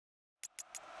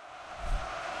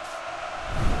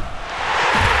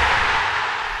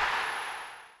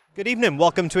Good evening,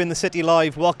 welcome to In the City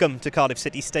Live, welcome to Cardiff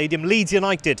City Stadium. Leeds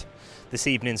United, this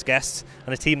evening's guests,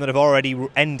 and a team that have already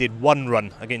ended one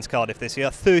run against Cardiff this year.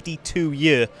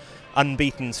 32-year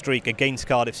unbeaten streak against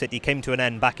Cardiff City came to an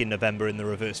end back in November in the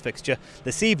reverse fixture.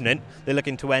 This evening, they're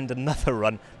looking to end another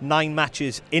run, 9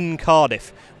 matches in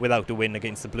Cardiff without a win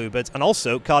against the Bluebirds, and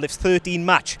also Cardiff's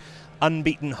 13-match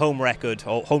unbeaten home record,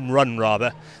 or home run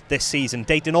rather, this season,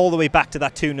 dating all the way back to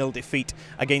that 2-0 defeat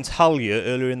against Hull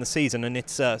earlier in the season. And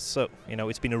it's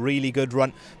it's been a really good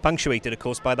run, punctuated of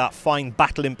course by that fine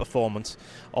battling performance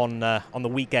on the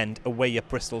weekend away at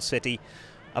Bristol City.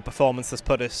 A performance that's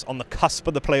put us on the cusp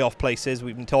of the playoff places.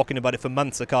 We've been talking about it for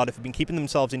months. The Cardiff have been keeping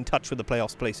themselves in touch with the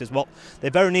playoff places. Well,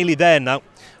 they're very nearly there now,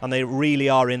 and they really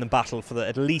are in the battle for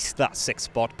at least that 6th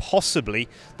spot, possibly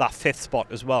that 5th spot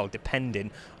as well, depending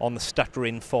on the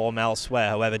stuttering form elsewhere.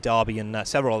 However, Derby and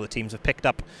several other teams have picked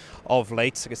up of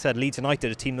late. Like I said, Leeds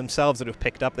United, a team themselves that have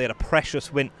picked up. They had a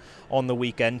precious win on the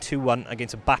weekend, 2-1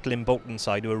 against a battling Bolton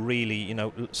side who are really,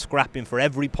 scrapping for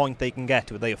every point they can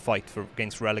get with their fight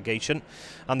against relegation.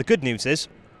 And the good news is,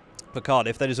 for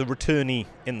Cardiff, there is a returnee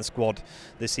in the squad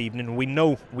this evening. We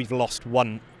know we've lost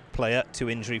one player to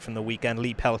injury from the weekend.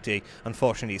 Lee Peltier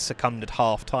unfortunately succumbed at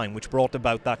half-time, which brought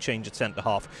about that change at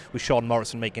centre-half, with Sean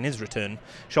Morrison making his return.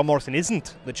 Sean Morrison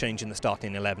isn't the change in the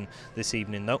starting 11 this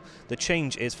evening, though. The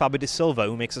change is Fabio De Silva,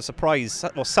 who makes a surprise,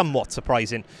 or somewhat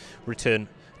surprising, return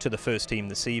to the first team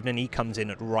this evening. He comes in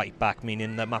at right back,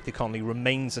 meaning that Matthew Connolly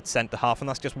remains at centre-half, and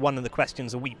that's just one of the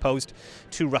questions that we posed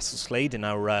to Russell Slade in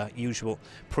our usual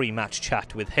pre-match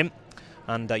chat with him.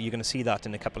 And you're going to see that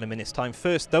in a couple of minutes' time.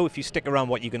 First, though, if you stick around,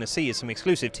 what you're going to see is some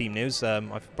exclusive team news.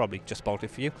 I've probably just spoiled it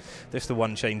for you. There's the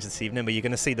one change this evening, but you're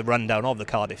going to see the rundown of the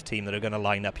Cardiff team that are going to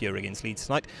line up here against Leeds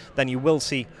tonight. Then you will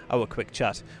see our quick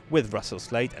chat with Russell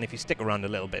Slade. And if you stick around a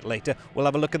little bit later, we'll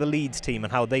have a look at the Leeds team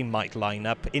and how they might line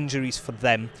up. Injuries for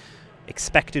them,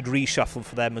 expected reshuffle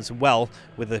for them as well,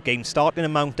 with the game starting to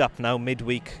mount up now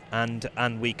midweek and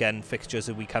weekend fixtures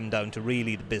as we come down to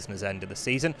really the business end of the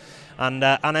season. And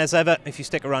as ever, if you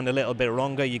stick around a little bit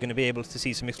longer, you're going to be able to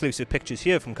see some exclusive pictures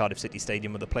here from Cardiff City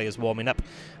Stadium with the players warming up.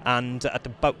 And at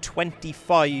about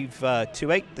 25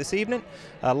 to 8 this evening,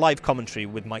 live commentary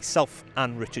with myself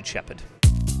and Richard Shepherd.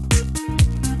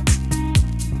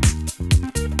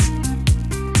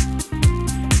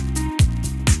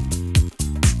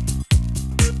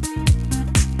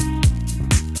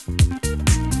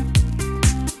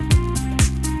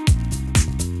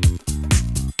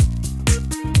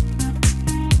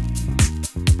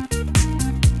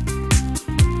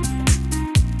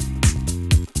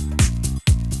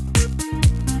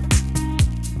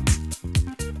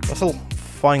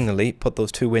 Finally put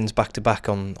those 2 wins back to back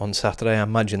on Saturday. I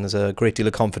imagine there's a great deal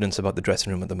of confidence about the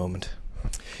dressing room at the moment.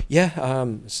 Yeah,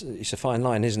 it's a fine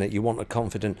line, isn't it? You want a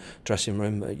confident dressing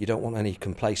room. You don't want any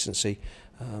complacency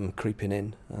creeping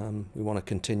in. We want to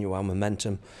continue our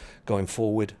momentum going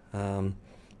forward.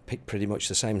 Pick pretty much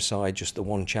the same side, just the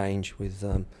one change with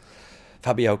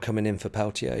Fabio coming in for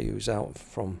Peltier, who's out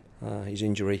from his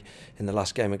injury in the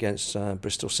last game against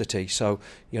Bristol City. So,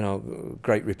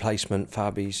 great replacement.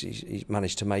 Fab, he's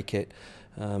managed to make it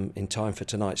in time for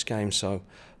tonight's game. So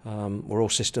we're all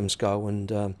systems go,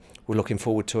 and we're looking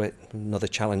forward to it. Another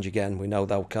challenge again. We know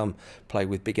they'll come, play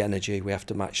with big energy. We have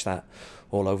to match that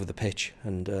all over the pitch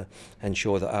and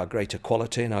ensure that our greater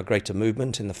quality and our greater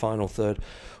movement in the final third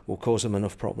will cause them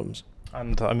enough problems.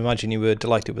 And I imagine you were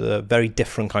delighted with a very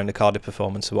different kind of Cardiff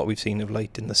performance to what we've seen of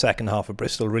late in the second half of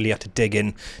Bristol. Really had to dig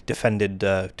in, defended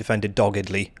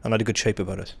doggedly, and had a good shape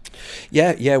about it.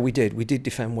 Yeah, we did. We did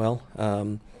defend well.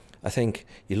 I think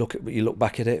you look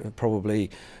back at it,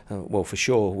 probably, for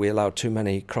sure, we allowed too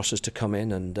many crosses to come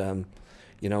in, and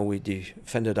we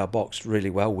defended our box really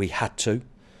well. We had to.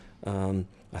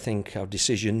 I think our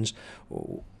decisions,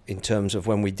 in terms of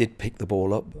when we did pick the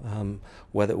ball up,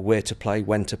 where to play,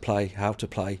 when to play, how to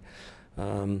play,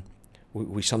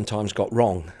 we sometimes got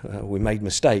wrong. We made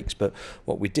mistakes, but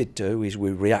what we did do is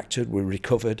we reacted, we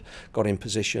recovered, got in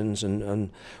positions, and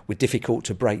were difficult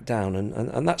to break down.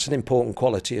 And that's an important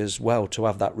quality as well, to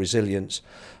have that resilience.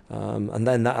 And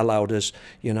then that allowed us,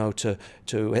 to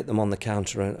hit them on the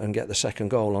counter and get the second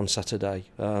goal on Saturday.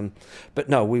 But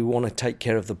no, we want to take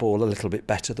care of the ball a little bit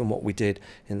better than what we did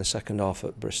in the second half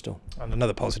at Bristol. And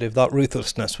another positive, that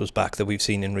ruthlessness was back that we've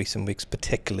seen in recent weeks,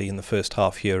 particularly in the first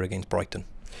half here against Brighton.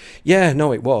 Yeah,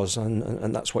 no, it was,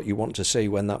 and that's what you want to see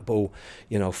when that ball,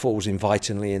 falls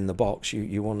invitingly in the box.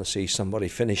 You want to see somebody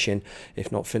finishing.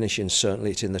 If not finishing,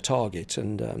 certainly it's in the target.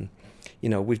 And You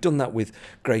know, we've done that with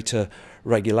greater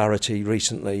regularity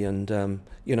recently, and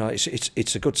you know,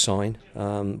 it's a good sign.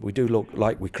 We do look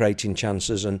like we're creating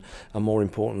chances, and more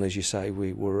importantly, as you say,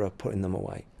 we were putting them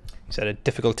away. You said a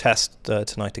difficult test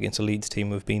tonight against a Leeds team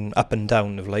who've been up and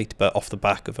down of late, but off the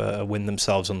back of a win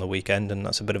themselves on the weekend, and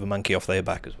that's a bit of a monkey off their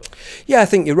back as well. Yeah, I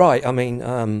think you're right. I mean,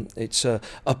 it's a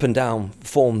up and down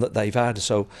form that they've had,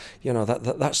 so you know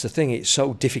that's the thing. It's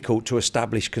so difficult to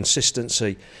establish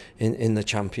consistency in the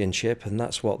Championship, and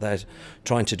that's what they're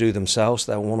trying to do themselves.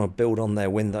 They want to build on their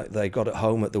win that they got at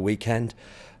home at the weekend.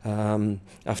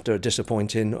 After a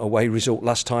disappointing away result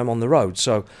last time on the road.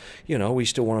 So, you know, we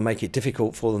still want to make it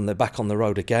difficult for them. They're back on the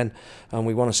road again, and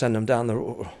we want to send them down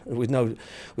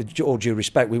with all due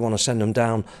respect, we want to send them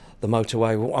down the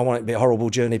motorway. I want it to be a horrible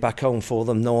journey back home for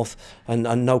them north,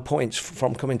 and no points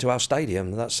from coming to our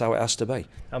stadium. That's how it has to be.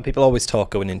 And people always talk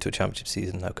going into a Championship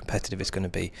season how competitive it's going to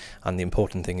be, and the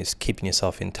important thing is keeping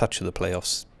yourself in touch with the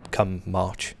playoffs come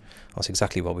March. That's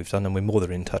exactly what we've done, and we're more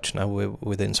than in touch now. We're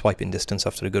within swiping distance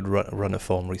after a good run of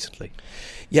form recently.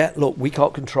 Yeah, look, we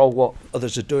can't control what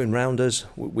others are doing round us.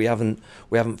 We haven't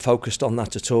focused on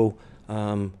that at all.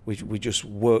 We just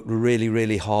work really,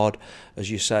 really hard,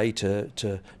 as you say,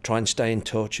 to try and stay in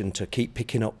touch and to keep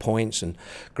picking up points and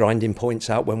grinding points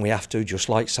out when we have to, just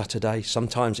like Saturday.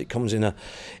 Sometimes it comes in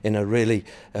a really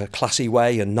classy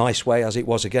way and nice way, as it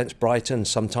was against Brighton.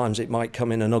 Sometimes it might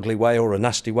come in an ugly way or a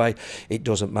nasty way. It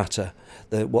doesn't matter.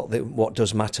 What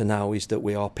does matter now is that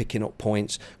we are picking up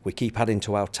points. We keep adding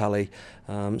to our tally,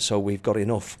 so we've got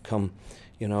enough come,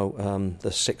 you know, the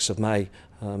 6th of May.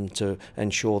 To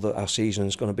ensure that our season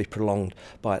is going to be prolonged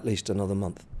by at least another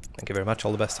month. Thank you very much.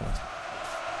 All the best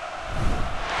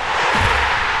tonight.